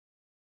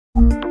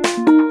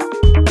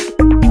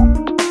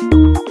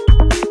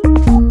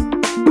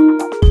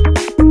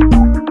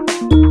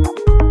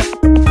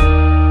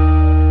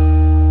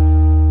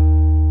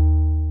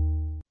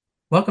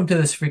Welcome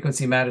to this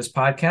Frequency Matters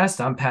podcast.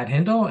 I'm Pat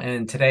Hindle,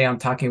 and today I'm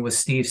talking with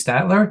Steve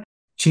Statler,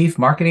 Chief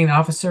Marketing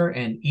Officer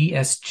and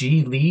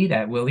ESG Lead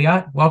at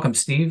Wiliot. Welcome,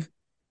 Steve.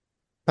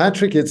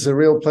 Patrick, it's a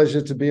real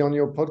pleasure to be on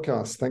your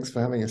podcast. Thanks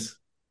for having us.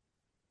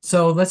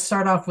 So let's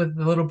start off with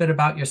a little bit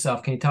about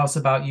yourself. Can you tell us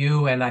about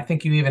you? And I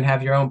think you even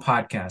have your own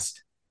podcast.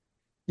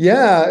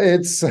 Yeah,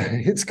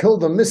 it's called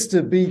the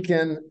Mr.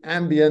 Beacon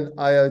Ambient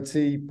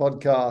IoT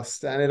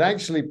podcast, and it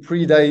actually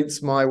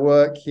predates my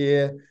work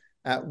here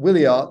at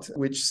Wiliot,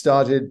 which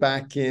started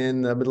back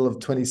in the middle of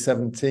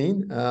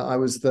 2017. I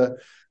was the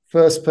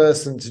first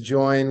person to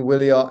join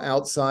Wiliot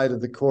outside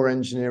of the core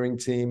engineering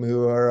team who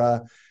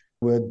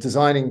were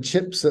designing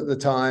chips at the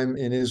time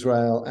in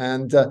Israel.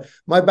 And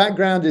my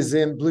background is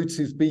in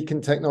Bluetooth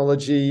beacon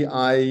technology.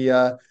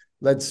 I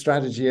led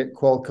strategy at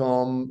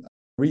Qualcomm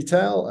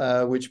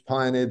Retail, which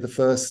pioneered the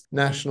first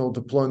national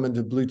deployment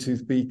of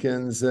Bluetooth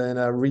beacons in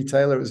a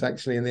retailer. It was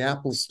actually in the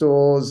Apple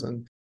stores,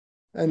 and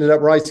ended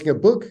up writing a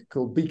book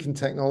called Beacon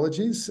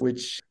Technologies,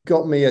 which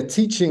got me a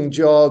teaching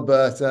job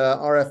at a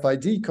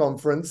RFID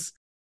conference,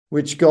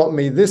 which got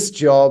me this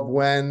job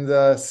when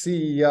the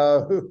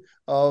CEO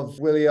of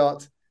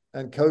Wiliot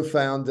and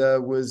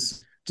co-founder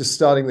was just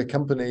starting the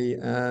company.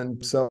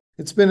 And so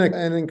it's been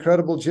an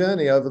incredible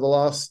journey over the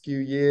last few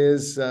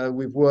years.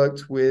 We've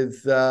worked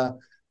with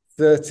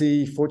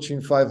 30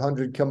 Fortune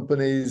 500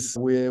 companies.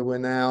 We're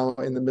now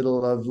in the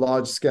middle of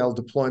large-scale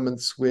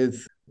deployments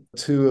with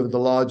two of the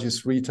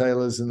largest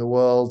retailers in the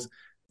world,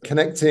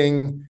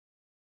 connecting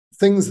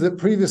things that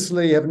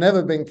previously have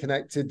never been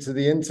connected to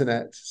the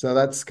internet. So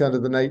that's kind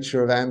of the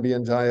nature of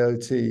ambient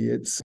IoT.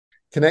 It's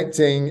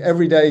connecting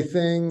everyday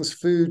things,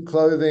 food,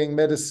 clothing,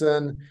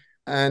 medicine,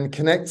 and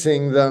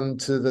connecting them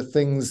to the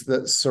things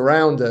that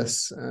surround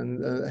us.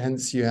 And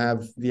hence you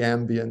have the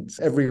ambient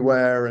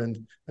everywhere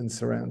and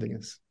surrounding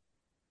us.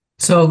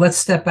 So let's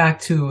step back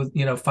to,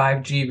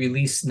 5G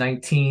release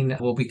 19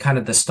 will be kind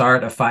of the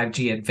start of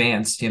 5G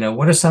advanced.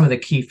 What are some of the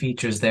key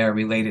features there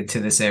related to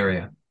this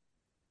area?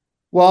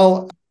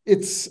 Well,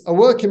 it's a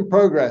work in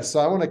progress. So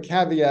I want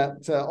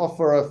to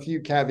offer a few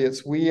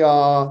caveats. We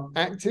are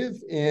active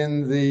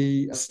in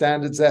the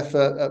standards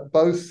effort at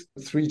both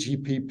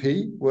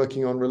 3GPP,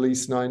 working on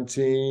release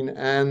 19,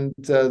 and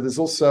there's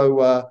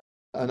also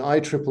an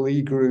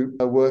IEEE group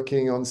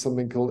working on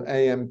something called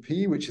AMP,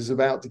 which is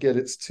about to get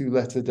its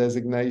two-letter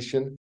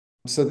designation.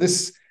 So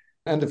this,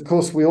 and of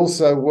course, we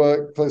also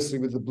work closely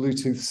with the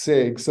Bluetooth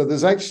SIG. So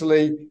there's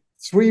actually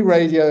 3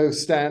 radio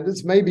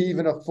standards, maybe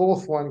even a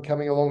 4th one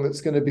coming along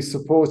that's going to be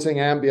supporting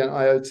ambient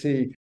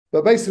IoT.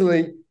 But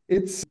basically,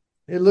 it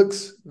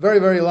looks very,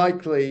 very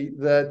likely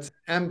that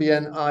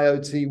ambient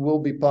IoT will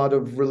be part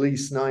of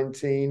release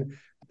 19.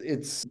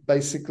 It's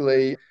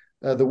basically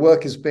the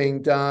work is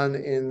being done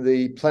in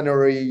the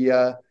plenary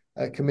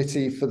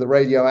committee for the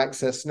radio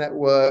access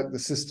network, the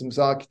systems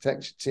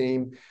architecture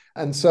team.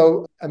 And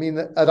so, at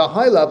a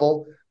high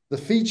level, the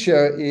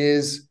feature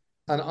is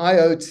an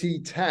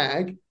IoT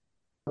tag,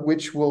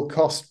 which will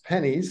cost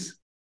pennies,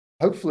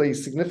 hopefully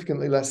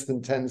significantly less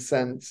than 10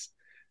 cents,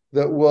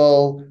 that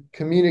will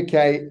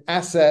communicate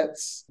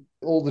assets,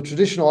 all the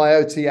traditional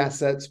IoT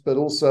assets, but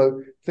also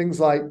things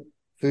like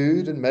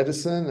food and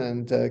medicine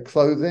and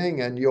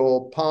clothing and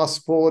your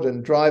passport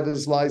and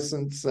driver's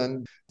license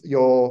and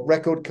your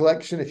record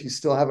collection, if you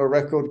still have a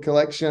record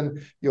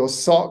collection, your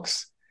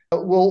socks,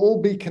 will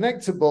all be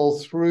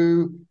connectable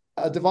through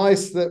a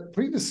device that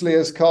previously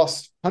has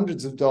cost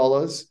hundreds of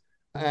dollars.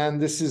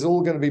 And this is all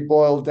going to be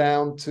boiled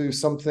down to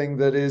something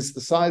that is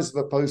the size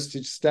of a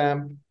postage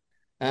stamp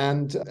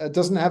and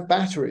doesn't have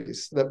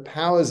batteries, that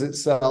powers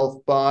itself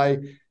by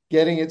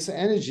getting its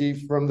energy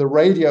from the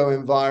radio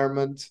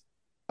environment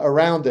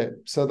around it.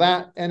 So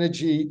that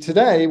energy,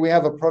 today we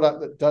have a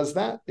product that does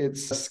that.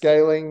 It's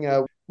scaling,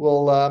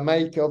 will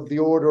make of the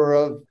order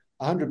of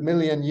 100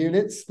 million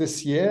units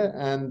this year,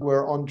 and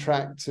we're on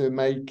track to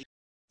make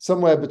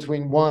somewhere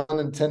between 1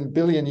 and 10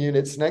 billion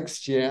units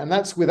next year. And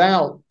that's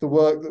without the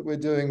work that we're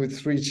doing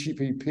with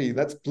 3GPP.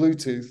 That's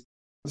Bluetooth.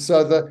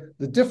 So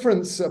the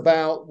difference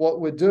about what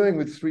we're doing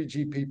with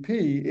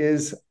 3GPP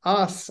is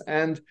us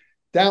and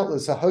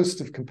doubtless a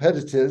host of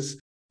competitors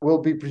will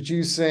be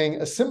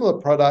producing a similar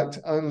product,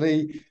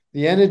 only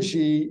the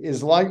energy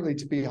is likely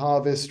to be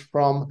harvested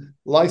from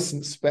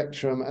licensed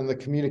spectrum and the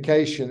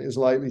communication is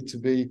likely to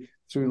be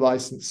through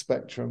licensed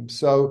spectrum.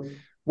 So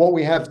what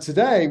we have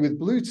today with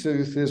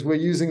Bluetooth is we're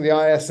using the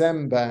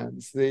ISM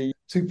bands, the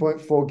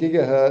 2.4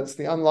 gigahertz,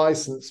 the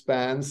unlicensed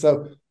bands.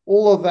 So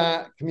all of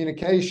that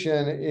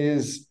communication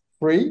is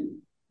free.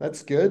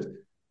 That's good.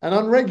 And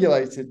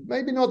unregulated,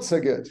 maybe not so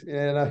good.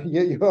 You're not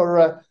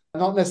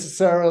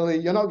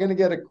going to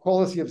get a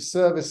quality of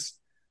service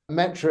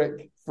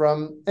metric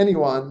from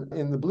anyone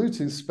in the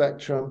Bluetooth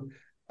spectrum.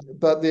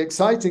 But the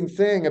exciting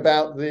thing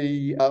about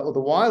the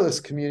wireless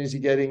community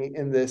getting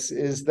in this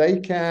is they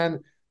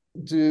can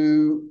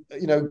go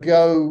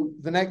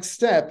the next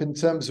step in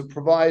terms of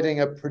providing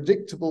a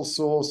predictable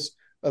source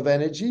of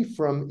energy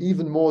from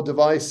even more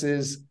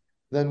devices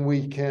than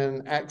we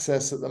can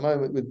access at the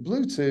moment with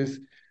Bluetooth.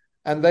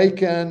 And they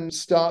can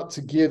start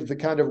to give the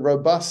kind of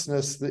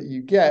robustness that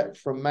you get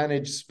from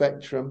managed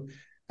spectrum.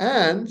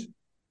 And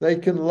they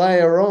can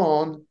layer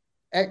on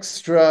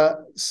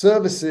extra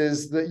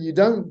services that you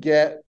don't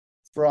get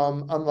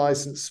from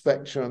unlicensed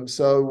spectrum.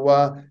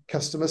 So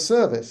customer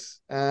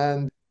service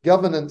and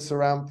governance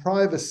around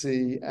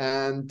privacy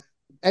and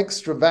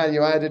extra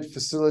value-added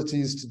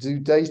facilities to do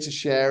data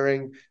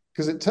sharing.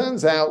 Because it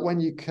turns out when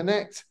you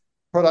connect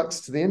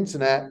products to the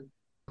internet,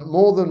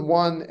 more than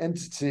one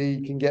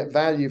entity can get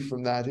value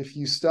from that. If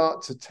you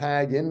start to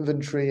tag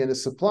inventory in a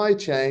supply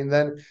chain,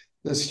 then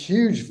there's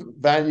huge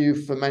value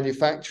for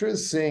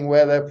manufacturers seeing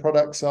where their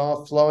products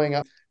are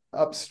flowing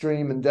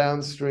upstream and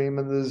downstream,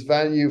 and there's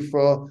value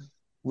for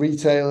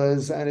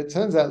retailers, and it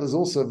turns out there's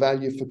also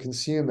value for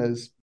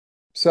consumers.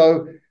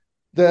 So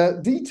the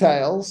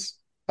details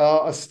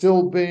are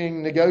still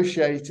being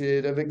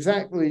negotiated of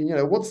exactly,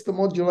 what's the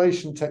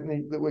modulation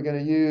technique that we're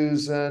going to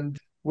use, and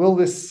will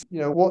this,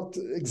 what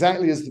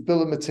exactly is the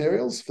bill of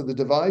materials for the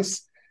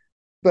device?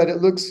 But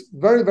it looks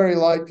very, very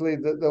likely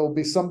that there will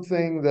be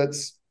something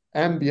that's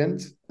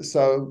ambient,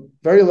 so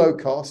very low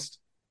cost,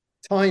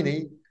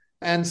 tiny,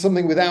 and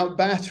something without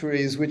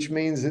batteries, which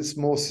means it's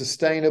more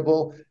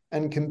sustainable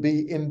and can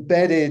be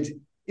embedded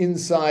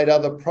inside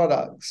other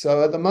products.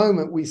 So at the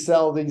moment, we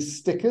sell these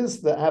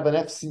stickers that have an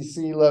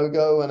FCC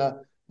logo and a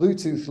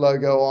Bluetooth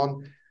logo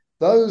on.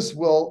 Those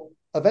will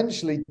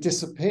eventually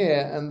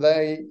disappear, and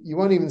you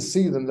won't even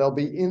see them. They'll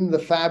be in the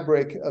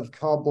fabric of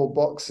cardboard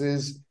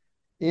boxes,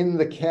 in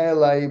the care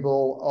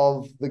label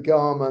of the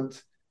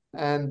garment,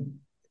 and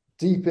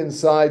deep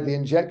inside the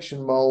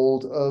injection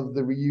mold of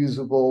the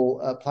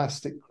reusable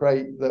plastic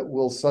crate that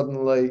will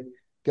suddenly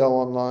go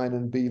online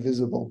and be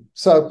visible.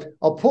 So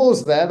I'll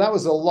pause there. That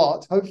was a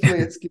lot. Hopefully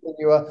it's given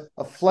you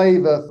a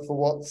flavor for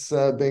what's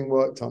being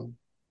worked on.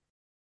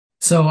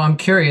 So I'm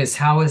curious,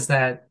 how is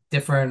that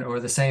different or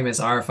the same as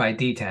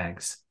RFID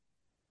tags?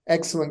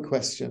 Excellent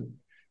question.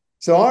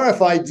 So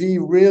RFID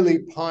really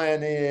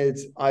pioneered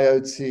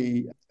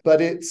IoT,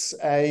 but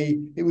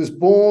it was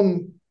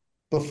born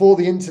before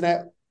the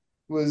internet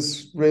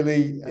was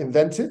really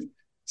invented,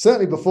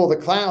 certainly before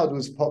the cloud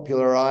was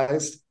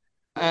popularized.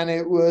 And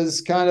it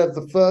was kind of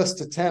the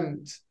first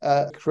attempt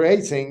at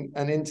creating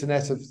an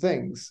Internet of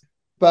Things.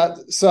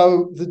 But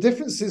so the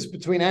differences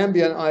between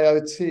ambient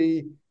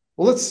IoT,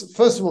 well, let's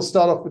first of all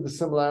start off with the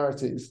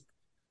similarities.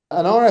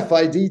 An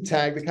RFID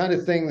tag, the kind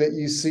of thing that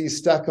you see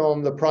stuck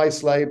on the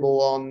price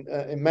label on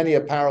in many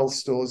apparel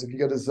stores. If you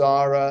go to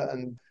Zara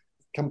and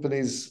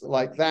companies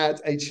like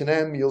that,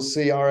 H&M, you'll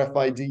see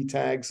RFID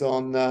tags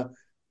on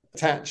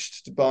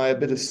attached by a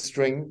bit of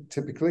string,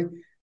 typically,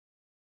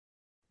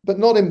 but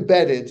not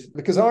embedded,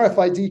 because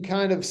RFID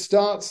kind of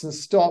starts and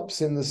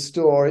stops in the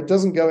store. It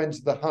doesn't go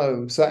into the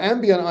home. So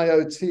ambient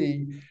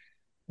IoT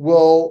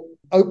will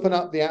open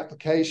up the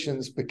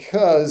applications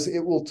because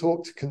it will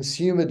talk to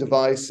consumer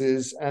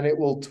devices, and it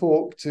will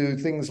talk to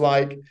things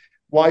like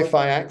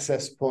Wi-Fi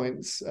access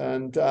points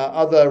and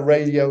other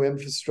radio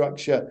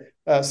infrastructure,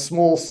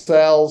 small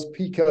cells,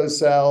 pico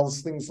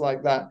cells, things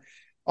like that.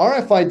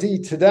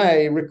 RFID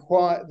today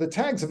the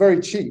tags are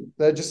very cheap.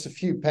 They're just a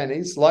few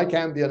pennies, like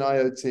ambient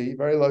IoT,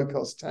 very low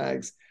cost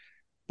tags.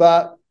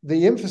 But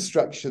the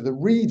infrastructure, the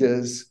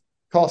readers,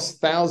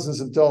 cost thousands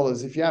of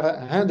dollars. If you have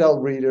a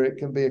handheld reader, it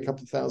can be a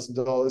couple of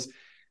 $1,000s.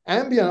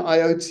 Ambient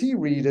IoT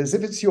readers,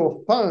 if it's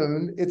your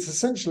phone, it's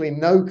essentially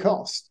no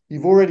cost.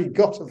 You've already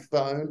got a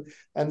phone.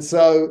 And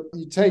so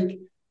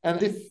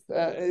and if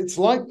it's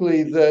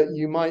likely that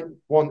you might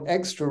want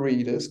extra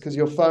readers because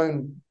your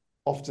phone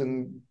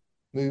often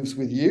moves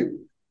with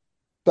you.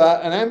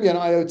 But an ambient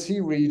IoT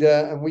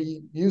reader, and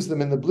we use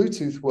them in the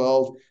Bluetooth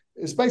world,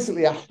 is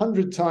basically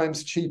 100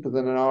 times cheaper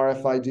than an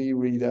RFID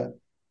reader.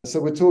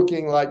 So we're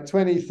talking like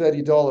 $20,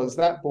 $30,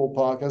 that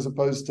ballpark, as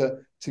opposed to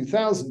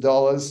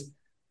 $2,000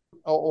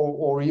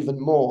 or even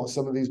more.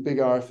 Some of these big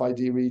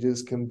RFID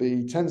readers can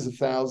be tens of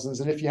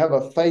thousands. And if you have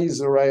a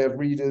phase array of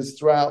readers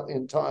throughout the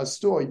entire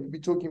store, you could be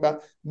talking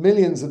about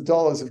millions of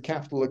dollars of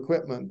capital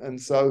equipment.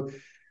 And so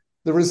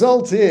the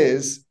result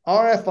is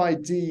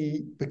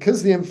RFID,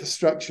 because the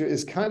infrastructure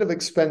is kind of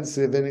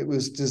expensive and it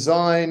was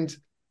designed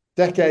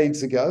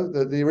decades ago,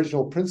 the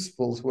original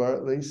principles were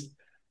at least,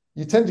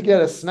 you tend to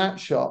get a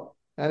snapshot,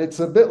 and it's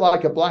a bit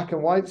like a black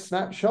and white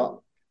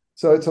snapshot.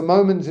 So it's a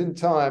moment in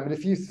time. And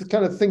if you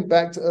kind of think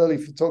back to early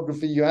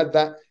photography, you had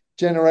that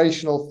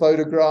generational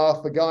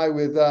photograph, a guy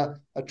with a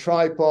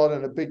tripod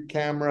and a big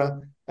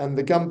camera, and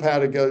the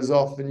gunpowder goes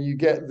off and you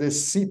get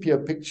this sepia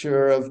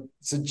picture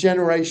it's a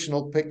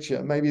generational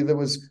picture. Maybe there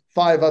was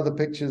 5 other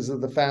pictures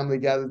of the family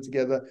gathered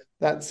together.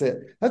 That's it.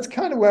 That's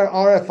kind of where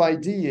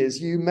RFID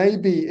is. You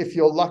maybe, if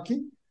you're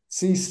lucky,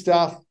 see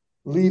stuff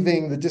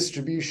leaving the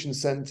distribution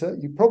center.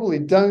 You probably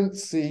don't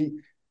see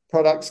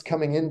products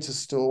coming into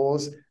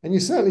stores, and you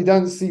certainly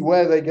don't see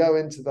where they go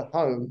into the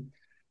home.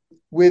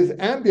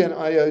 With ambient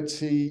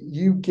IoT,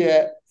 you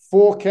get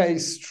 4K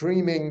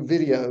streaming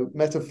video,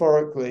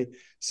 metaphorically.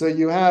 So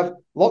you have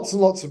lots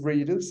and lots of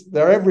readers.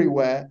 They're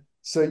everywhere.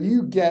 So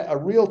you get a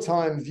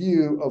real-time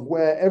view of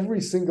where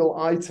every single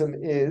item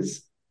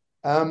is.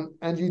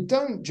 And you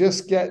don't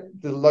just get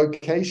the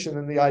location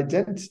and the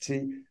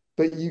identity,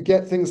 but you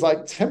get things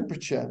like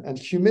temperature and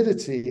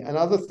humidity and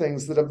other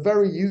things that are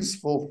very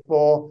useful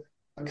for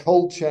a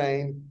cold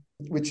chain,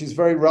 which is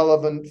very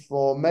relevant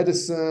for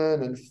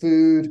medicine and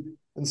food.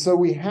 And so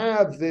we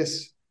have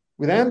this,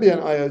 with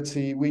Ambient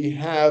IoT, we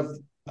have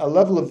a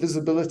level of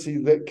visibility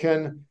that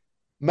can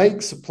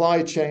make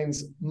supply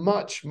chains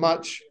much,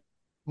 much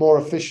more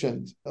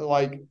efficient,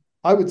 like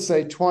I would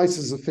say twice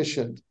as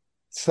efficient.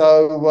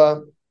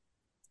 So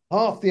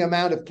half the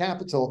amount of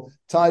capital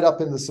tied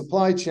up in the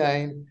supply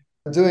chain,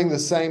 doing the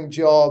same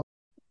job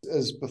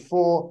as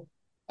before,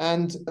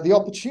 and the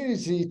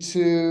opportunity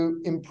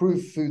to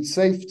improve food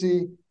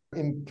safety,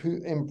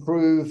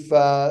 improve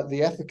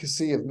the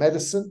efficacy of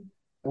medicine.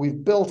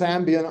 We've built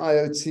Ambient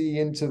IoT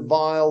into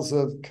vials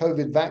of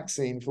COVID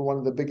vaccine for one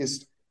of the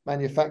biggest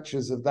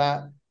manufacturers of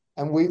that.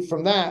 And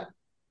from that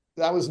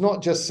was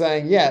not just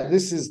saying, yeah,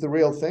 this is the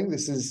real thing,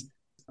 this is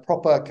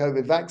proper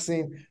COVID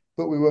vaccine,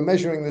 but we were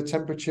measuring the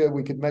temperature,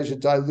 we could measure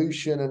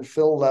dilution and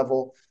fill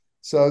level.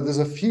 So there's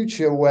a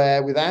future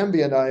where with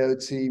Ambient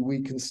IoT,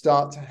 we can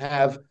start to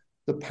have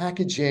the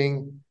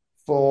packaging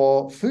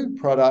for food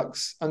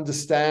products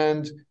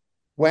understand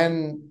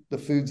when the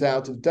food's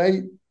out of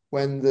date,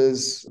 when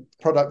there's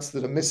products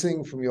that are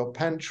missing from your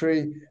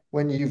pantry,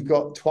 when you've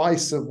got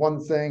twice of one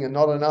thing and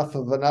not enough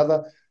of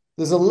another.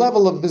 There's a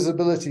level of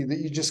visibility that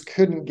you just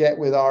couldn't get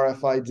with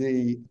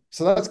RFID.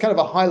 So that's kind of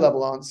a high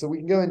level answer. We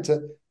can go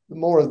into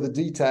more of the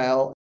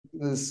detail.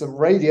 There's some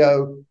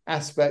radio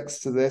aspects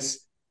to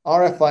this.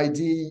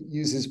 RFID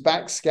uses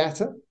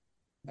backscatter,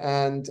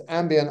 and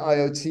Ambient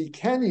IoT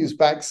can use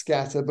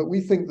backscatter, but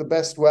we think the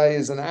best way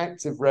is an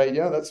active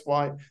radio. That's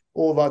why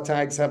all of our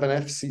tags have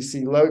an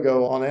FCC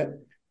logo on it.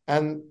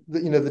 And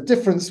the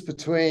difference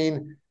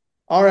between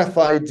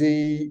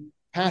RFID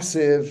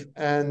passive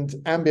and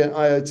Ambient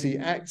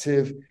IoT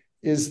active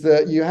is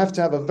that you have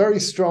to have a very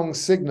strong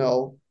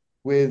signal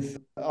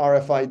with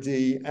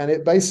RFID, and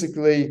it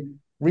basically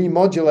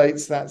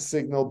remodulates that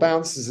signal,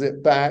 bounces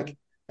it back,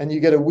 and you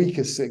get a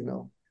weaker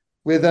signal.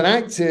 With an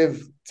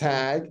active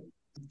tag,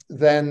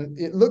 then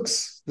it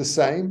looks the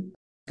same.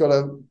 It's got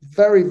a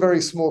very,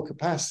 very small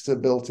capacitor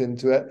built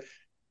into it.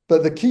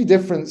 But the key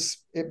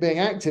difference, it being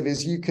active,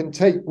 is you can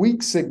take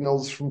weak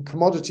signals from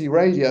commodity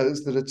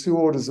radios that are 2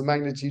 orders of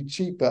magnitude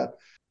cheaper,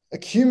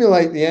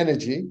 accumulate the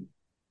energy,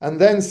 and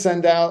then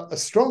send out a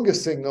stronger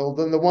signal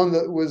than the one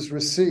that was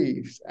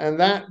received. And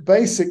that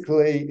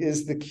basically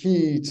is the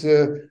key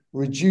to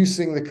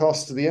reducing the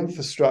cost of the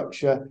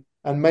infrastructure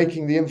and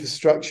making the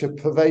infrastructure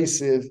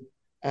pervasive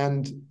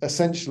and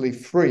essentially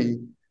free.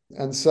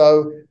 And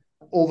so,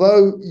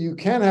 although you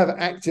can have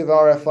active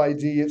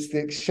RFID, it's the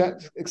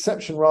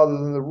exception rather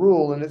than the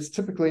rule, and it's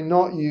typically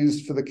not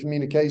used for the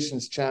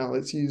communications channel.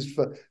 It's used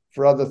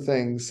for other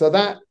things. So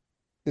that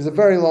is a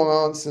very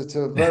long answer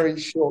to a very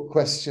short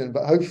question,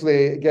 but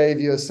hopefully it gave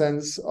you a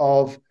sense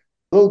of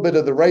a little bit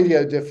of the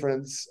radio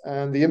difference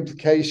and the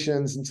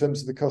implications in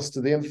terms of the cost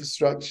of the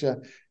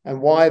infrastructure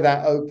and why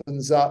that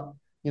opens up,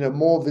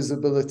 more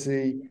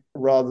visibility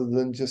rather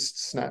than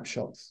just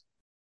snapshots.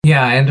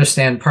 Yeah, I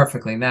understand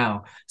perfectly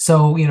now.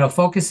 So,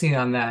 focusing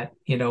on that,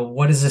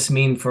 what does this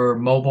mean for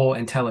mobile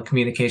and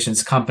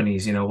telecommunications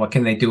companies? What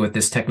can they do with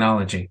this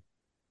technology?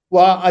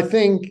 Well, I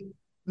think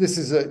this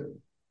is a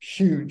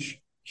huge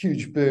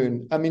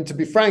boon. I mean, to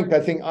be frank, I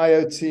think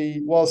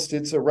IoT, whilst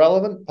it's a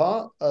relevant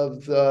part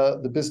of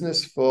the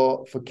business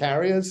for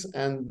carriers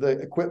and the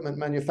equipment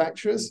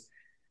manufacturers,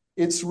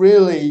 it's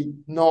really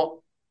not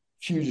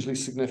hugely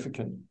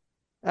significant.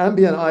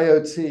 Ambient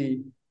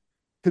IoT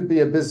could be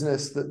a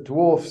business that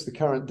dwarfs the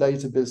current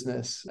data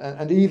business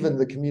and even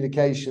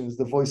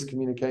the voice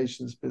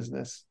communications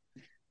business.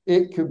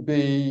 It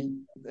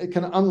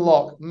can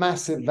unlock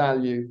massive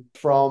value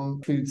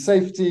from food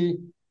safety,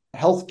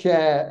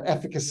 healthcare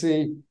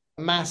efficacy,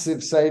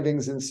 massive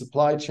savings in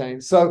supply chain.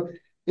 So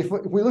if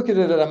we look at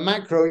it at a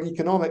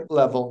macroeconomic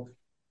level,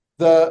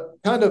 the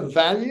kind of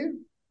value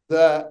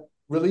that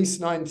Release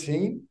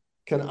 19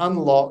 can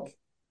unlock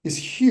is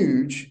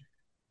huge.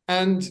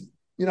 And,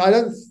 I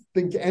don't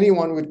think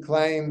anyone would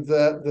claim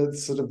that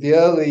the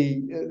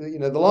early,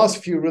 the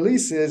last few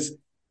releases,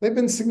 they've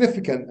been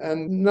significant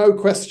and no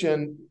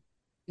question,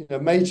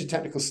 major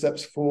technical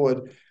steps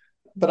forward.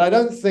 But I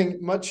don't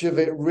think much of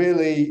it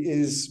really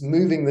is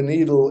moving the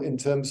needle in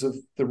terms of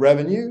the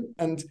revenue.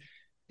 And,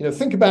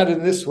 think about it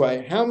in this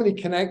way. How many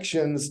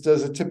connections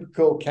does a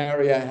typical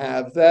carrier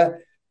have?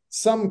 They're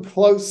some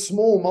close,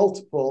 small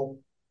multiple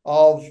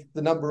of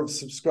the number of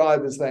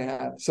subscribers they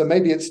have. So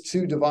maybe it's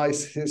 2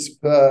 devices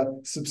per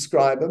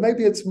subscriber,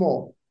 maybe it's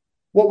more.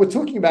 What we're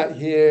talking about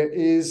here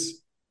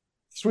is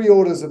 3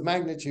 orders of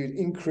magnitude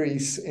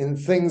increase in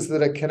things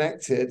that are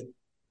connected.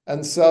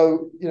 And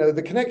so,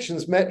 the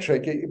connections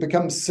metric, it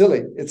becomes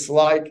silly. It's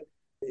like,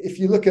 if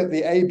you look at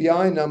the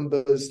ABI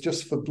numbers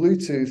just for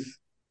Bluetooth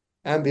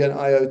Ambient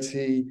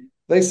IoT,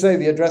 they say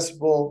the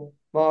addressable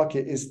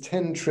market is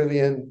 10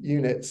 trillion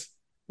units.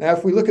 Now,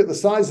 if we look at the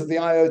size of the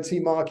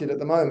IoT market at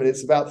the moment,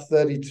 it's about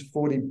 30 to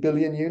 40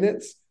 billion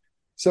units.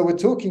 So we're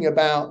talking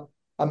about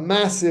a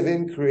massive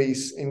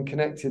increase in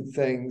connected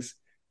things.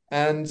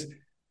 And,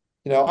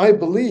 I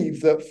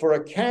believe that for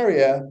a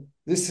carrier,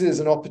 this is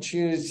an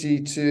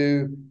opportunity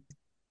to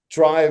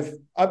drive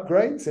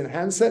upgrades in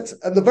handsets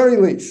at the very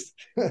least.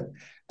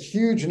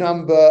 Huge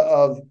number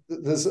of,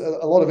 there's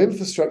a lot of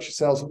infrastructure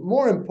sales. But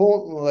more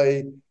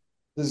importantly,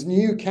 there's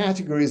new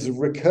categories of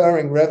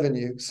recurring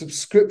revenue,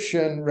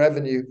 subscription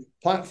revenue,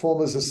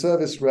 platform as a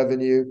service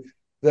revenue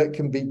that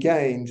can be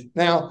gained.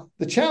 Now,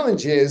 the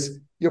challenge is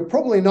you're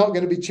probably not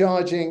going to be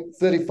charging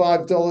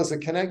 $35 a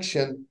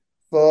connection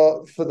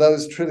for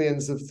those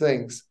trillions of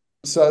things.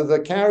 So the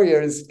carrier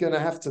is going to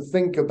have to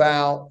think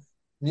about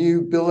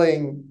new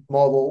billing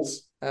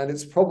models, and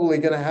it's probably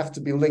going to have to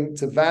be linked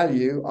to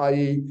value,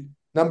 i.e.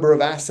 number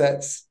of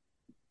assets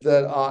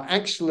that are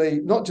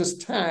actually not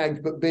just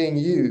tagged, but being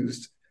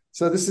used.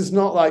 So this is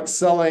not like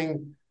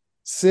selling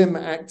SIM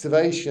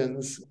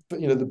activations. But,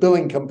 the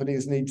billing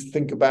companies need to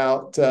think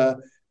about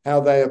how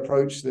they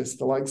approach this,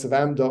 the likes of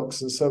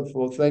Amdocs and so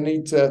forth. They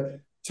need to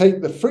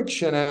take the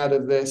friction out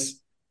of this.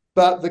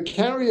 But the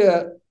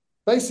carrier,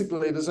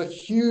 basically, there's a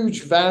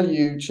huge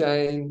value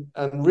chain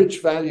and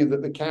rich value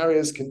that the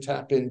carriers can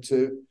tap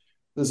into.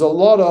 There's a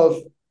lot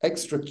of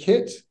extra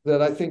kit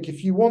that I think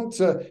if you want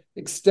to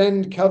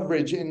extend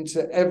coverage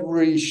into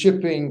every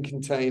shipping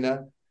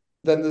container,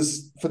 then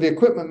for the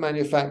equipment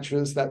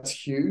manufacturers, that's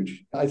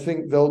huge. I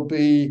think there'll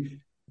be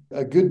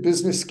a good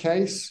business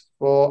case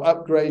for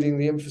upgrading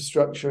the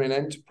infrastructure in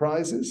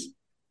enterprises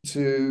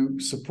to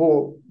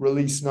support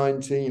Release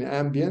 19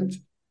 Ambient.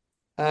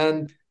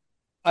 And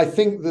I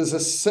think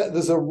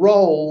there's a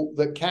role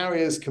that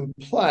carriers can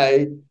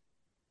play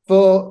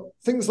for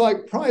things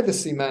like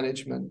privacy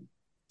management.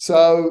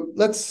 So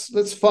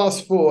let's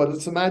fast forward.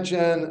 Let's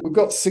imagine we've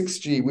got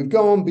 6G. We've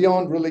gone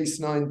beyond Release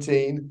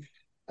 19,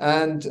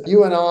 and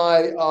you and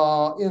I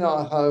are in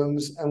our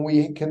homes, and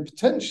we can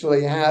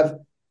potentially have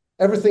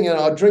everything in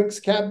our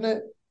drinks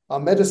cabinet, our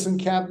medicine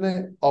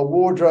cabinet, our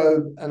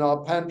wardrobe, and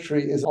our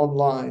pantry is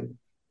online.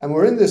 And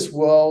we're in this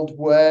world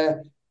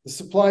where the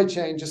supply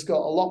chain just got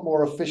a lot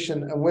more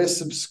efficient, and we're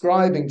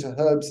subscribing to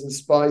herbs and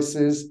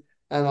spices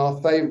and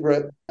our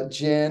favorite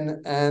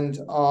gin, and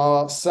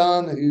our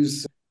son,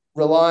 who's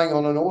relying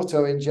on an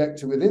auto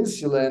injector with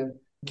insulin,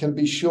 can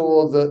be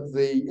sure that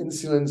the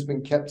insulin's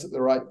been kept at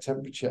the right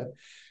temperature.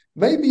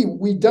 Maybe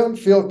we don't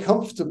feel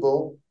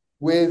comfortable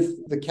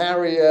with the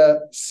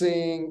carrier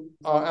seeing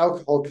our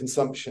alcohol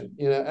consumption,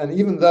 and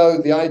even though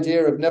the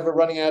idea of never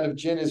running out of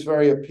gin is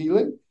very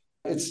appealing,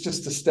 it's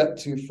just a step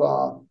too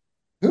far.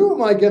 Who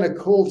am I going to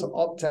call to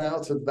opt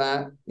out of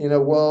that in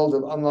a world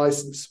of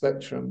unlicensed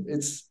spectrum?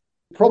 It's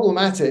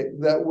problematic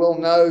that we'll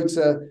know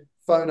to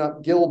phone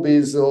up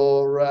Gilbey's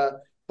or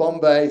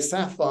Bombay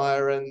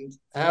Sapphire, and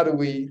how do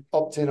we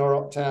opt in or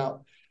opt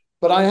out?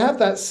 But I have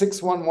that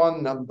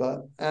 611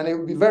 number, and it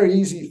would be very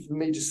easy for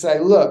me to say,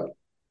 look,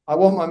 I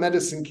want my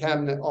medicine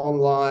cabinet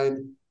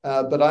online,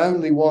 but I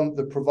only want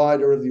the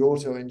provider of the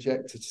auto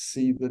injector to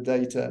see the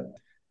data.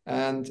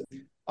 And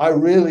I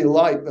really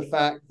like the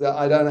fact that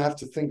I don't have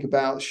to think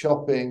about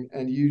shopping,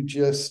 and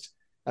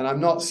and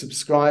I'm not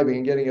subscribing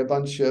and getting a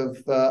bunch of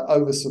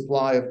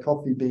oversupply of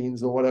coffee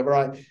beans or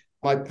whatever.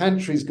 My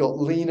pantry's got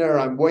leaner,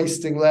 I'm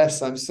wasting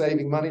less, I'm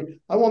saving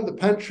money. I want the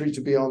pantry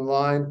to be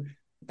online.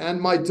 And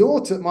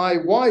my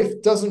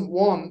wife doesn't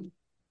want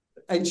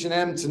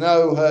H&M to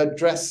know her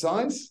dress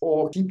size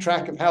or keep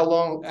track of how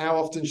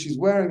often she's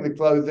wearing the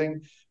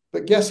clothing.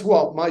 But guess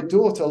what? My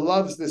daughter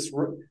loves this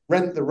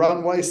Rent the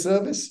Runway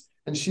service,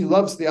 and she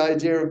loves the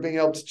idea of being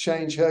able to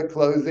change her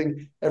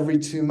clothing every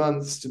 2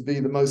 months to be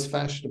the most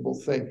fashionable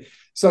thing.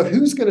 So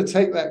who's going to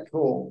take that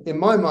call? In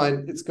my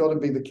mind, it's got to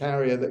be the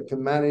carrier that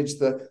can manage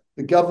the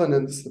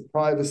governance, the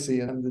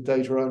privacy, and the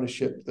data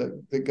ownership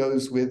that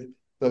goes with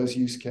those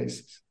use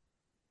cases.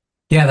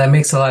 Yeah, that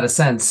makes a lot of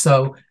sense.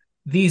 So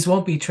these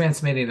won't be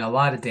transmitting a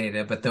lot of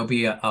data, but there'll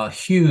be a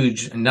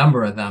huge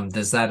number of them.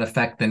 Does that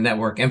affect the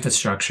network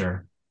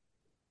infrastructure?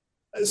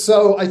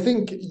 So I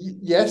think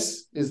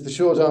yes is the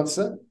short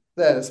answer.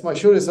 That's my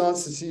shortest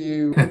answer to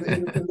you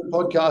in the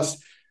podcast.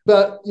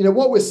 But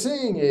what we're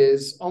seeing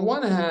is, on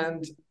one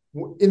hand,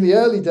 in the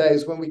early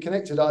days when we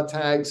connected our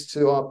tags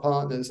to our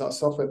partners, our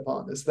software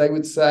partners, they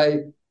would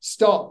say,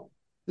 stop.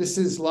 This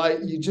is like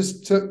you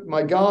just took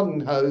my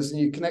garden hose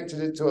and you connected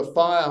it to a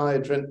fire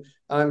hydrant,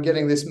 and I'm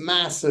getting this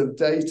massive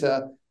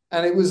data,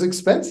 and it was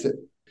expensive.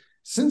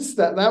 Since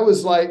that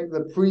was like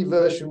the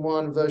version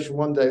 1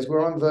 days.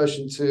 We're on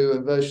version 2,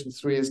 and version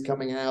 3 is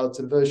coming out,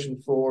 and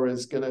version 4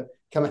 is going to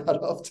come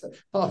out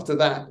after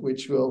that,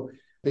 which will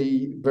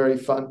be very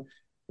fun.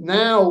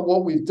 Now,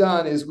 what we've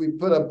done is we've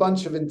put a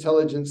bunch of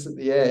intelligence at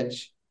the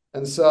edge.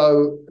 And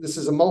so this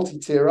is a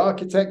multi-tier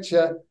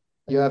architecture.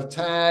 You have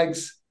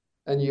tags,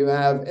 and you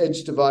have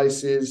edge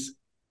devices,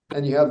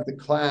 and you have the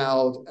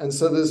cloud. And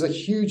so there's a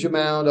huge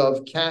amount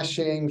of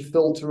caching,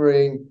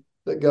 filtering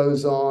that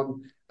goes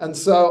on. And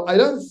so I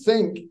don't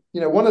think,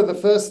 one of the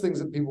first things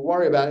that people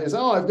worry about is,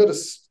 I've got to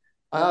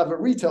I have a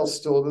retail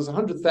store. There's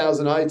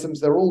 100,000 items.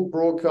 They're all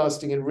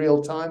broadcasting in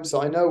real time,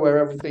 so I know where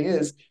everything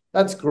is.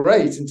 That's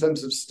great in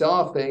terms of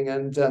staffing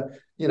and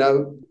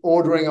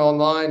ordering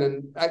online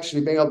and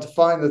actually being able to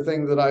find the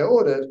thing that I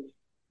ordered.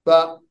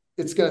 But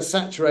it's going to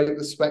saturate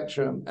the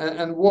spectrum.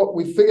 And what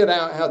we figured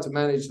out how to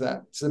manage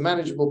that. It's a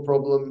manageable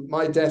problem.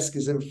 My desk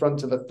is in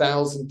front of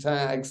 1,000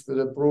 tags that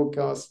are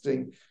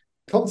broadcasting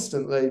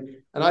constantly,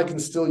 and I can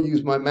still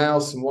use my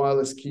mouse and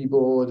wireless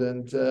keyboard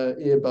and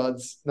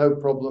earbuds, no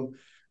problem.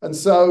 And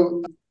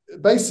so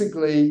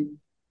basically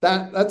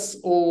that's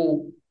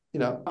all,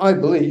 I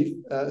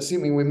believe,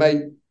 assuming we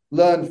may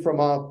learn from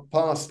our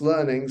past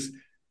learnings,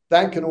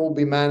 that can all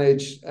be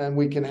managed, and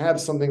we can have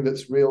something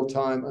that's real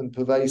time and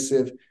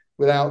pervasive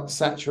without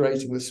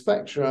saturating the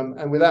spectrum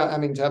and without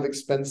having to have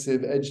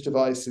expensive edge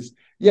devices.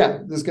 Yeah,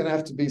 there's going to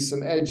have to be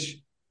some edge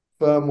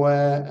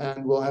firmware,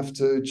 and we'll have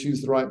to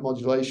choose the right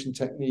modulation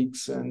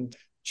techniques and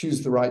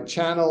choose the right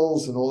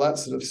channels and all that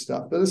sort of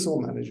stuff, but it's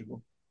all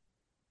manageable.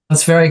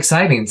 That's very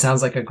exciting.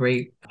 Sounds like a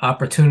great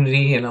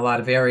opportunity in a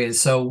lot of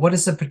areas. So what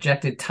is the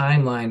projected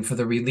timeline for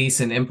the release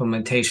and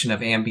implementation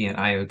of Ambient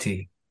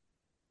IoT?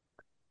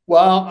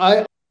 Well,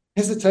 I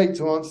hesitate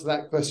to answer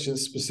that question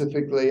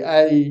specifically,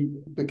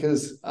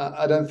 because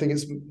I don't think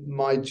it's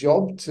my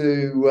job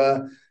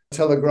to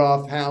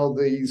telegraph how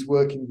these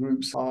working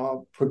groups are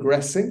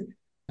progressing.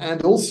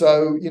 And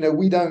also,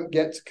 we don't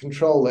get to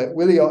control it.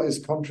 Wiliot is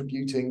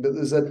contributing, but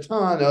there's a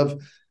ton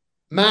of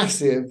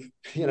massive,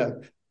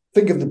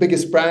 think of the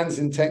biggest brands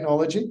in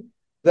technology.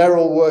 They're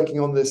all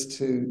working on this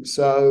too.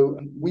 So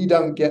we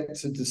don't get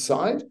to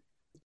decide.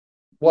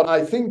 What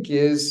I think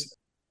is,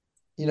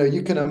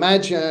 you can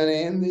imagine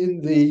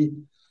in the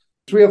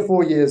 3 or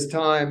 4 years'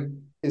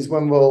 time is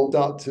when we'll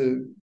start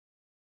to,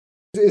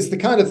 it's the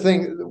kind of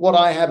thing, what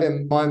I have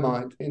in my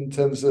mind in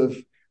terms of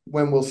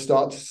when we'll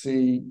start to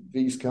see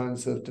these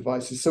kinds of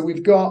devices. So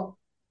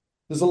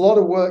there's a lot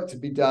of work to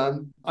be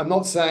done. I'm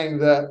not saying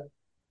that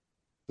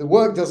the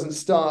work doesn't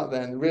start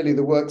then. Really,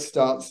 the work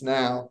starts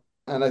now.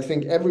 And I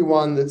think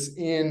everyone that's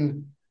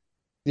in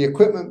the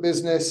equipment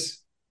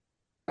business,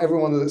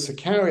 everyone that's a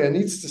carrier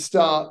needs to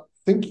start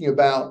thinking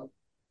about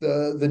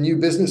the new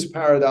business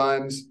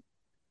paradigms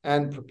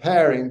and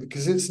preparing,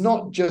 because it's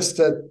not just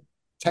a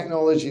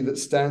technology that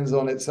stands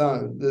on its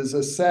own. There's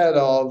a set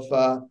of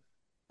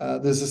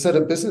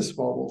business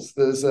models.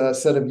 There's a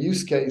set of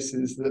use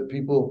cases that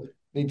people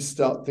need to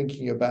start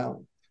thinking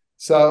about.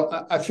 So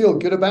I feel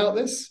good about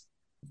this.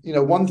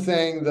 One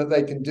thing that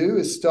they can do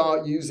is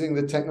start using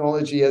the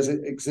technology as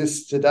it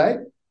exists today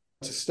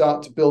to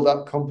start to build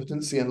up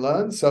competency and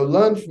learn. So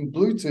learn from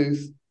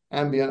Bluetooth,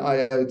 Ambient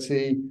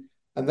IoT,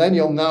 and then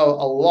you'll know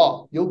a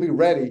lot. You'll be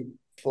ready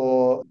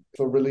for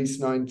release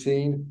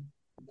 19.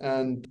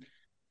 And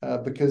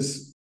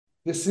because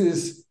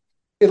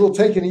it'll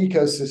take an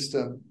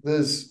ecosystem.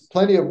 There's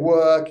plenty of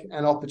work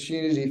and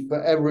opportunity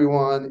for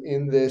everyone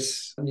in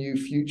this new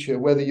future,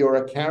 whether you're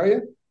a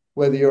carrier,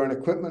 whether you're an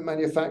equipment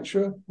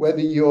manufacturer, whether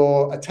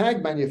you're a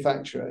tag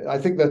manufacturer. I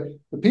think that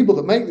the people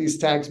that make these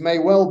tags may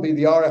well be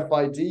the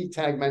RFID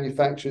tag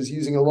manufacturers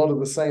using a lot of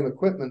the same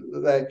equipment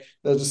that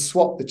they'll just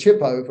swap the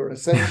chip over,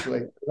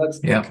 essentially. That's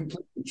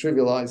completely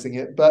trivializing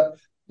it. But,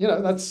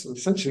 that's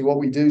essentially what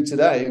we do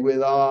today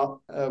with our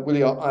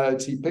Wiliot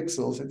IoT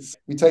Pixels.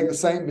 We take the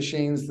same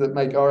machines that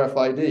make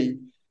RFID,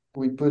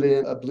 we put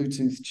in a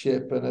Bluetooth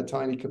chip and a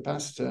tiny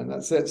capacitor, and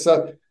that's it.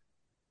 So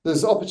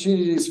there's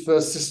opportunities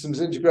for systems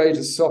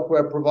integrators,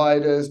 software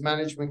providers,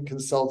 management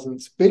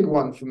consultants, big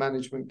one for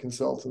management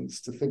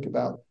consultants to think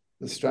about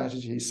the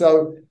strategy.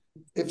 So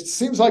it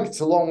seems like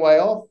it's a long way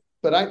off,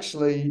 but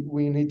actually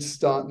we need to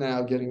start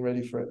now getting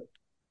ready for it.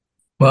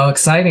 Well,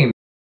 exciting.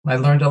 I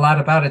learned a lot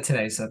about it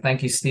today. So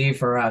thank you, Steve,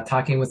 for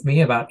talking with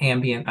me about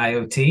Ambient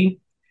IoT.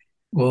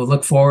 We'll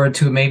look forward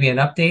to maybe an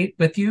update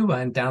with you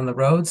and down the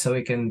road so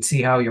we can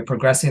see how you're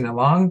progressing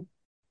along.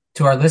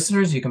 To our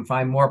listeners, you can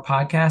find more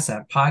podcasts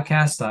at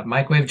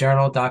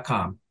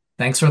podcast.microwavejournal.com.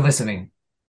 Thanks for listening.